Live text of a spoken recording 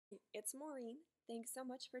it's Maureen. Thanks so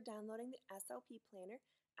much for downloading the SLP Planner.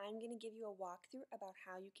 I'm going to give you a walkthrough about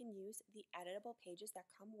how you can use the editable pages that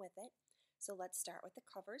come with it. So let's start with the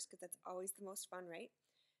covers because that's always the most fun, right?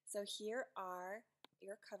 So here are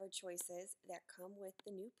your cover choices that come with the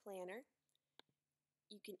new planner.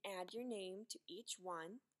 You can add your name to each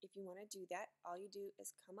one. If you want to do that, all you do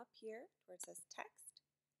is come up here where it says text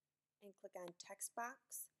and click on text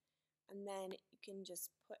box. And then you can just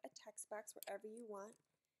put a text box wherever you want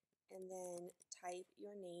and then type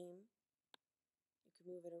your name. You can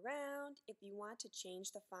move it around. If you want to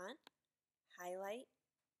change the font, highlight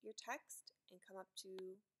your text and come up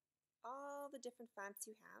to all the different fonts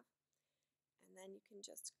you have. And then you can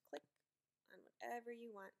just click on whatever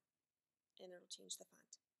you want and it'll change the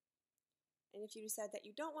font. And if you decide that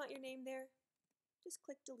you don't want your name there, just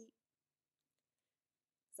click delete.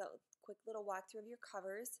 So quick little walkthrough of your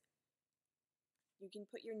covers. You can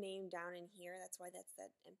put your name down in here, that's why that's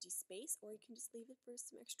that empty space, or you can just leave it for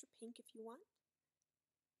some extra pink if you want.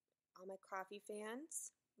 All my coffee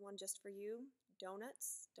fans, one just for you,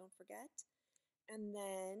 donuts, don't forget. And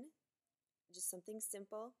then just something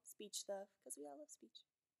simple, speech love, because we all love speech.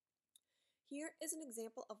 Here is an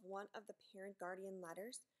example of one of the parent-guardian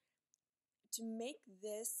letters. To make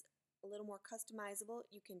this a little more customizable,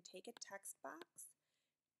 you can take a text box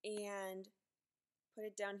and put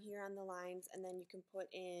it down here on the lines, and then you can put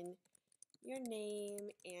in your name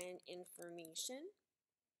and information.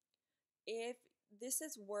 If this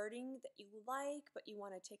is wording that you like, but you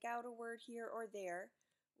want to take out a word here or there,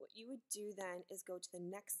 what you would do then is go to the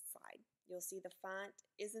next slide. You'll see the font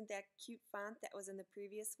isn't that cute font that was in the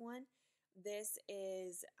previous one. This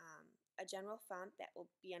is a general font that will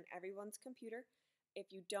be on everyone's computer.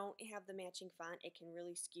 If you don't have the matching font, it can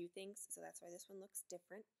really skew things, so that's why this one looks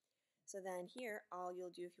different. So then here, all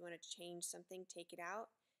you'll do if you want to change something, take it out,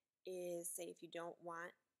 is say if you don't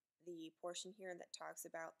want the portion here that talks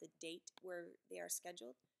about the date where they are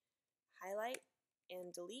scheduled, highlight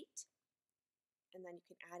and delete, and then you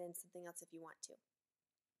can add in something else if you want to.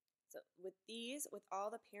 So with these, with all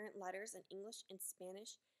the parent letters in English and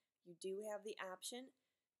Spanish, you do have the option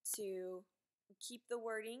to keep the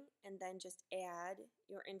wording and then just add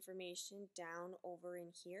your information down over in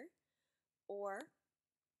here, or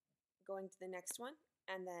going to the next one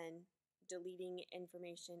and then deleting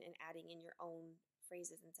information and adding in your own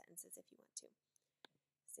phrases and sentences if you want to.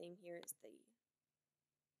 Same here is the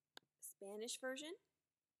Spanish version,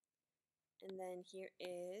 and then here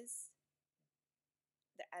is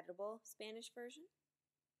the editable Spanish version,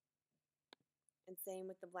 and same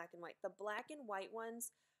with the black and white. The black and white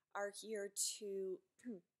ones are here to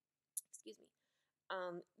excuse me,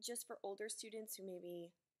 just for older students who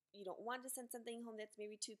maybe you don't want to send something home that's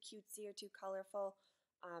maybe too cutesy or too colorful.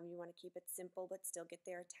 You want to keep it simple but still get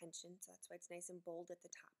their attention, so that's why it's nice and bold at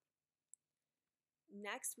the top.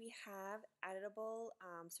 Next, we have editable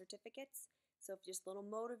certificates. So if just little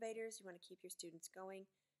motivators, you want to keep your students going,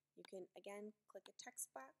 you can again click a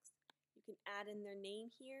text box. You can add in their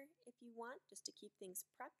name here if you want, just to keep things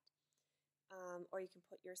prepped. Or you can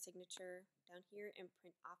put your signature down here and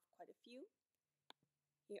print off quite a few.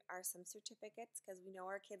 Here are some certificates because we know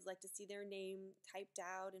our kids like to see their name typed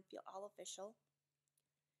out and feel all official.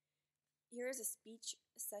 Here is a speech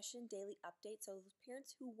session daily update. So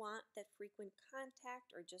parents who want that frequent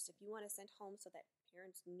contact, or just if you want to send home so that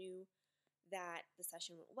parents knew that the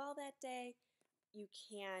session went well that day, you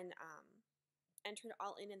can enter it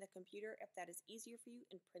all in the computer if that is easier for you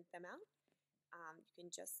and print them out. You can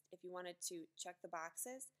just, if you wanted to check the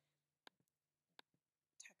boxes,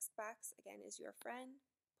 text box again is your friend.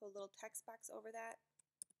 Put a little text box over that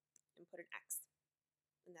and put an X.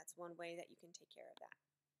 And that's one way that you can take care of that.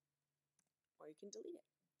 Or you can delete it.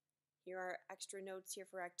 Here are extra notes here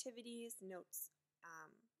for activities, notes,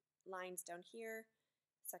 lines down here,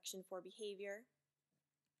 section for behavior.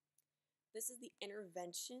 This is the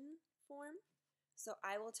intervention form. So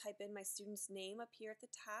I will type in my student's name up here at the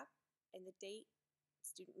top and the date,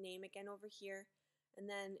 student name again over here, and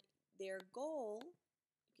then their goal.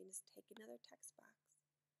 You can just take another text box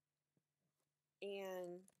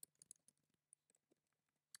and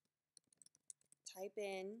type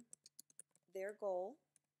in their goal,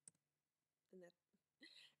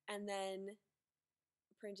 and then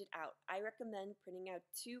print it out. I recommend printing out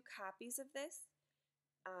 2 copies of this,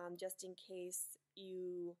 just in case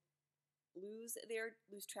you lose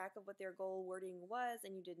track of what their goal wording was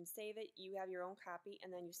and you didn't save it. You have your own copy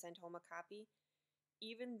and then you send home a copy.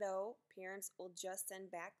 Even though parents will just send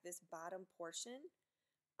back this bottom portion,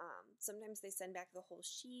 sometimes they send back the whole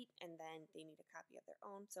sheet and then they need a copy of their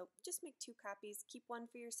own. So just make 2 copies. Keep one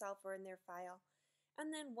for yourself or in their file, and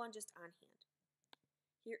then one just on hand.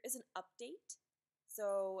 Here is an update.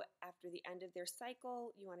 So after the end of their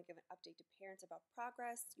cycle, you want to give an update to parents about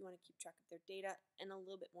progress. You want to keep track of their data in a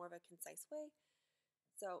little bit more of a concise way.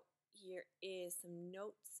 So here is some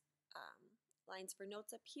notes, lines for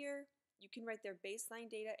notes up here. You can write their baseline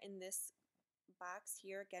data in this box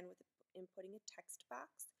here, again with inputting a text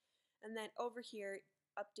box. And then over here,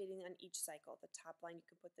 updating on each cycle. The top line you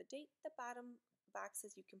can put the date, the bottom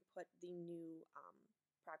boxes you can put the new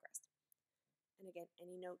progress. And again,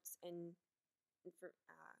 any notes and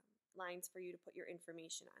lines for you to put your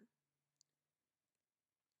information on.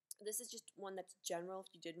 This is just one that's general. If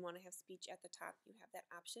you didn't want to have speech at the top, you have that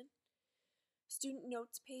option. Student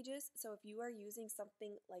notes pages. So if you are using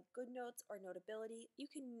something like GoodNotes or Notability, you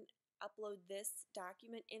can upload this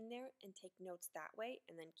document in there and take notes that way,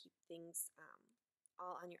 and then keep things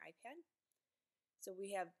all on your iPad. So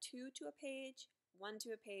we have 2 to a page, 1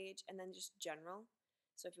 to a page, and then just general.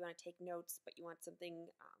 So if you want to take notes, but you want something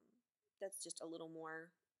that's just a little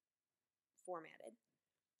more formatted.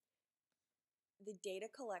 The data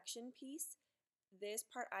collection piece, this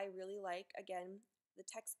part I really like. Again, the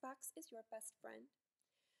text box is your best friend.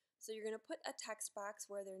 So you're going to put a text box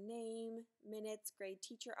where their name, minutes, grade,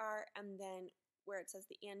 teacher are, and then where it says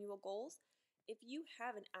the annual goals. If you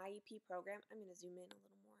have an IEP program, I'm going to zoom in a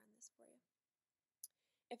little more on this for you.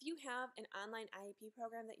 If you have an online IEP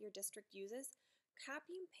program that your district uses,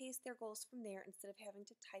 copy and paste their goals from there instead of having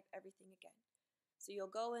to type everything again. So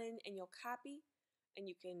you'll go in and you'll copy, and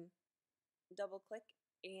you can double click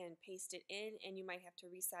and paste it in, and you might have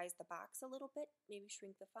to resize the box a little bit, maybe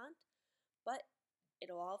shrink the font, but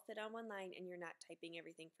it'll all fit on one line and you're not typing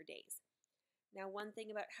everything for days. Now, one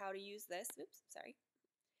thing about how to use this,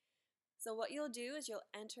 So what you'll do is you'll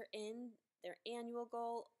enter in their annual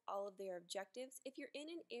goal, all of their objectives. If you're in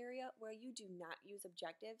an area where you do not use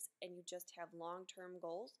objectives and you just have long-term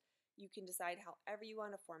goals, you can decide however you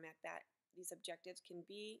want to format that. These objectives can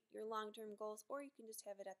be your long-term goals, or you can just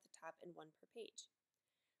have it at the top and one per page.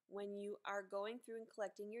 When you are going through and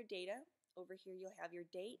collecting your data, over here you'll have your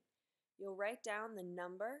date. You'll write down the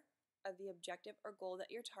number of the objective or goal that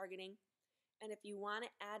you're targeting, and if you want to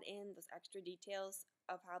add in those extra details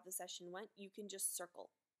of how the session went, you can just circle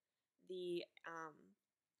the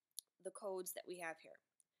codes that we have here.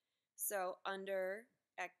 So under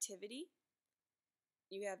activity,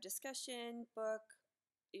 you have discussion, book,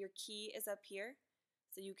 your key is up here,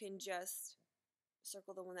 so you can just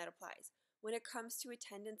circle the one that applies. When it comes to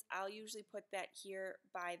attendance, I'll usually put that here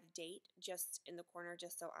by the date, just in the corner,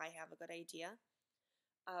 just so I have a good idea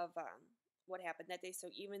of what happened that day. So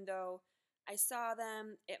even though I saw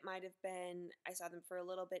them, it might have been I saw them for a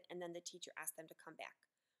little bit and then the teacher asked them to come back.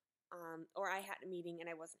 Or I had a meeting and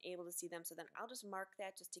I wasn't able to see them, so then I'll just mark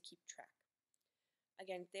that just to keep track.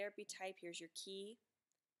 Again, therapy type, here's your key,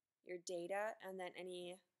 your data, and then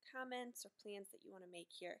any comments or plans that you want to make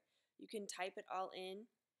here. You can type it all in,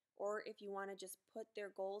 or if you want to just put their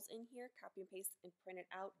goals in here, copy and paste and print it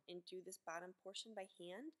out and do this bottom portion by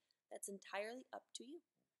hand, that's entirely up to you.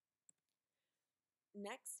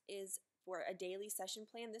 Next is for a daily session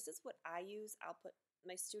plan. This is what I use. I'll put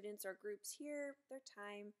my students or groups here, their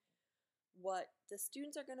time, what the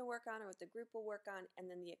students are going to work on or what the group will work on, and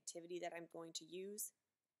then the activity that I'm going to use.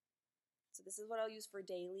 So this is what I'll use for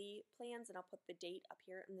daily plans, and I'll put the date up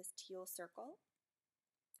here in this teal circle.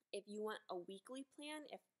 If you want a weekly plan,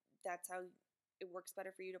 if that's how it works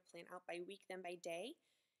better for you to plan out by week than by day,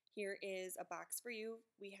 here is a box for you.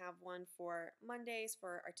 We have one for Mondays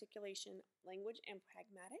for articulation, language, and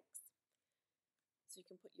pragmatics. So you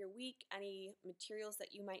can put your week, any materials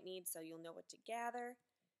that you might need so you'll know what to gather.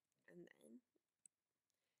 And then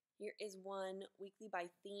here is one weekly by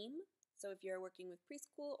theme. So if you're working with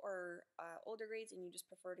preschool or older grades and you just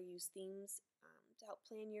prefer to use themes to help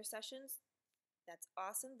plan your sessions, that's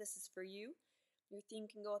awesome. This is for you. Your theme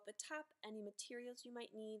can go at the top, any materials you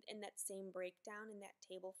might need in that same breakdown in that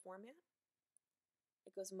table format.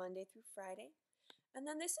 It goes Monday through Friday. And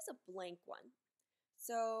then this is a blank one.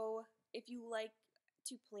 So if you like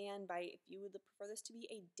to plan by, if you would prefer this to be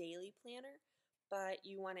a daily planner, but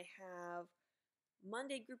you want to have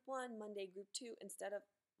Monday group 1, Monday group 2 instead of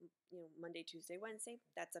Monday, Tuesday, Wednesday,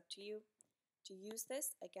 that's up to you. To use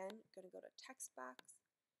this, again, I'm going to go to text box,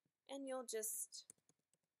 and you'll just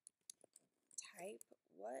type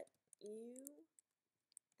what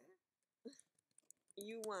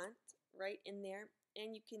you want right in there,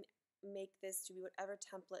 and you can make this to be whatever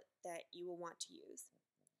template that you will want to use.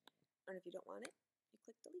 And if you don't want it, you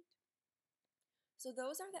click delete. So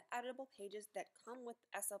those are the editable pages that come with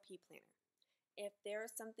SLP Planner. If there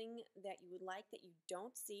is something that you would like that you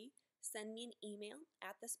don't see, send me an email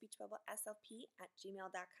at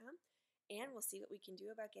thespeechbubbleslp@gmail.com, and we'll see what we can do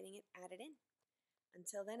about getting it added in.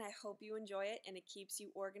 Until then, I hope you enjoy it and it keeps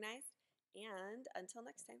you organized. And until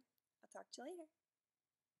next time, I'll talk to you later.